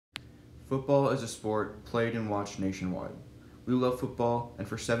Football is a sport played and watched nationwide. We love football, and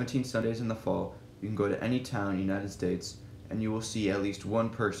for 17 Sundays in the fall, you can go to any town in the United States and you will see at least one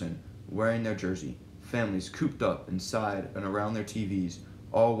person wearing their jersey, families cooped up inside and around their TVs,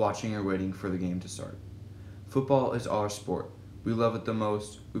 all watching or waiting for the game to start. Football is our sport. We love it the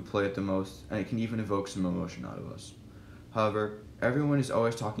most, we play it the most, and it can even evoke some emotion out of us. However, everyone is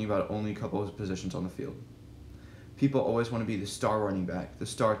always talking about only a couple of positions on the field. People always want to be the star running back, the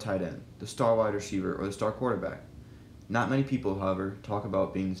star tight end, the star wide receiver, or the star quarterback. Not many people, however, talk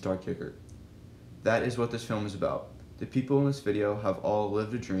about being the star kicker. That is what this film is about. The people in this video have all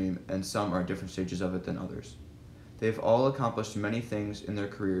lived a dream, and some are at different stages of it than others. They have all accomplished many things in their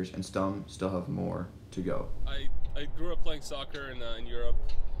careers, and some still have more to go. I grew up playing soccer in Europe,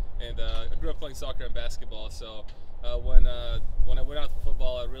 and I grew up playing soccer and basketball. So when I went out to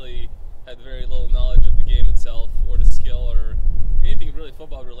football, I really had very little knowledge of the game itself, or the skill, or anything really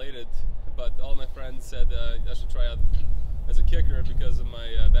football related. But all my friends said I should try out as a kicker because of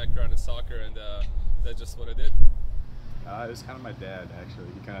my background in soccer, and that's just what I did. It was kind of my dad, actually.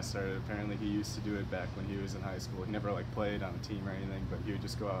 He kind of started. Apparently, he used to do it back when he was in high school. He never played on a team or anything, but he would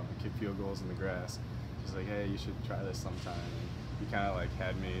just go out and kick field goals in the grass. He's like, "Hey, you should try this sometime." And he kind of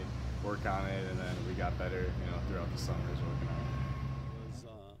had me work on it, and then we got better, throughout the summers working on it. It was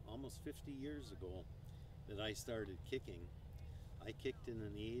almost 50 years ago that I started kicking. I kicked in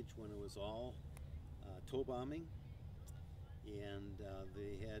an age when it was all toe bombing, and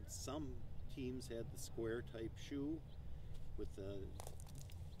they had some teams had the square type shoe with the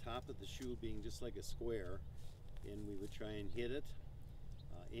top of the shoe being just like a square, and we would try and hit it.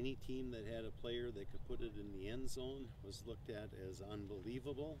 Any team that had a player that could put it in the end zone was looked at as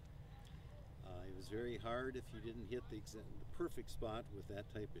unbelievable. It was very hard if you didn't hit the perfect spot with that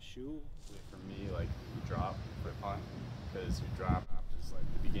type of shoe. For me, you drop for a punt, because you drop is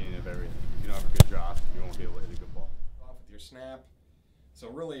the beginning of everything. If you don't have a good drop, you won't be able to hit a good ball. Off with your snap. So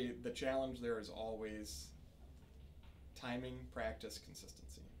really, the challenge there is always timing, practice,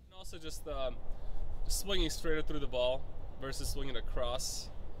 consistency. And also just swinging straight through the ball versus swinging across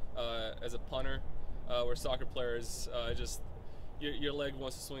as a punter, where soccer players your leg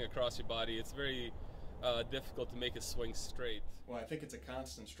wants to swing across your body. It's very difficult to make it swing straight. Well, I think it's a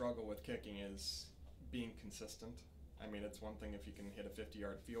constant struggle with kicking is being consistent. I mean, it's one thing if you can hit a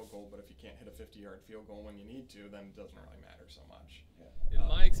 50-yard field goal, but if you can't hit a 50-yard field goal when you need to, then it doesn't really matter so much. Yeah. In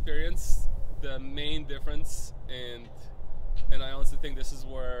my experience, the main difference, and I honestly think this is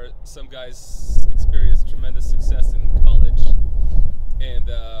where some guys experience tremendous success in college and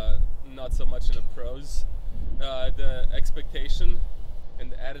not so much in the pros. The expectation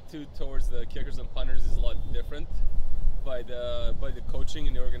and the attitude towards the kickers and punters is a lot different by the coaching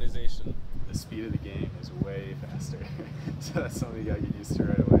and the organization. The speed of the game is way faster, so that's something you gotta get used to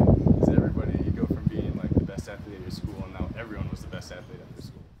right away. Because you go from being the best athlete at your school, and now everyone was the best athlete at their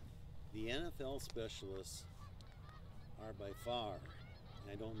school. The NFL specialists are by far,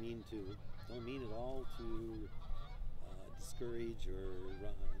 and I don't mean at all to discourage or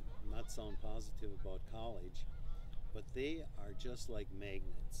not sound positive about college, but they are just like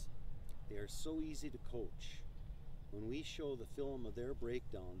magnets. They are so easy to coach. When we show the film of their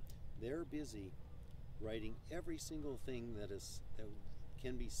breakdown, they're busy writing every single thing that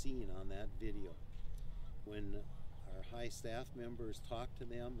can be seen on that video. When our high staff members talk to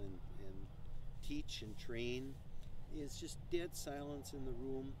them and teach and train, it's just dead silence in the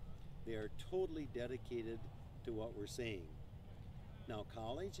room. They are totally dedicated to what we're saying. Now,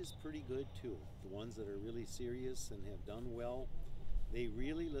 college is pretty good too. The ones that are really serious and have done well, they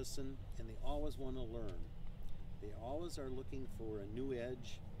really listen, and they always want to learn. They always are looking for a new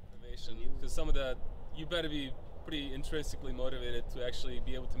edge. Because you better be pretty intrinsically motivated to actually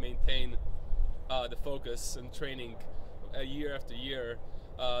be able to maintain the focus and training year after year,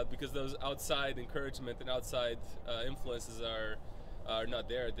 because those outside encouragement and outside influences are not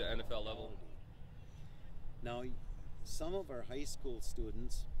there at the NFL level. Now, some of our high school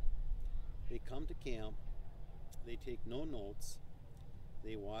students, they come to camp, they take no notes,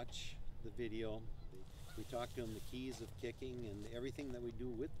 they watch the video, we talk to them the keys of kicking and everything that we do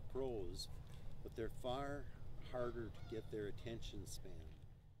with pros, but they're far harder to get their attention span.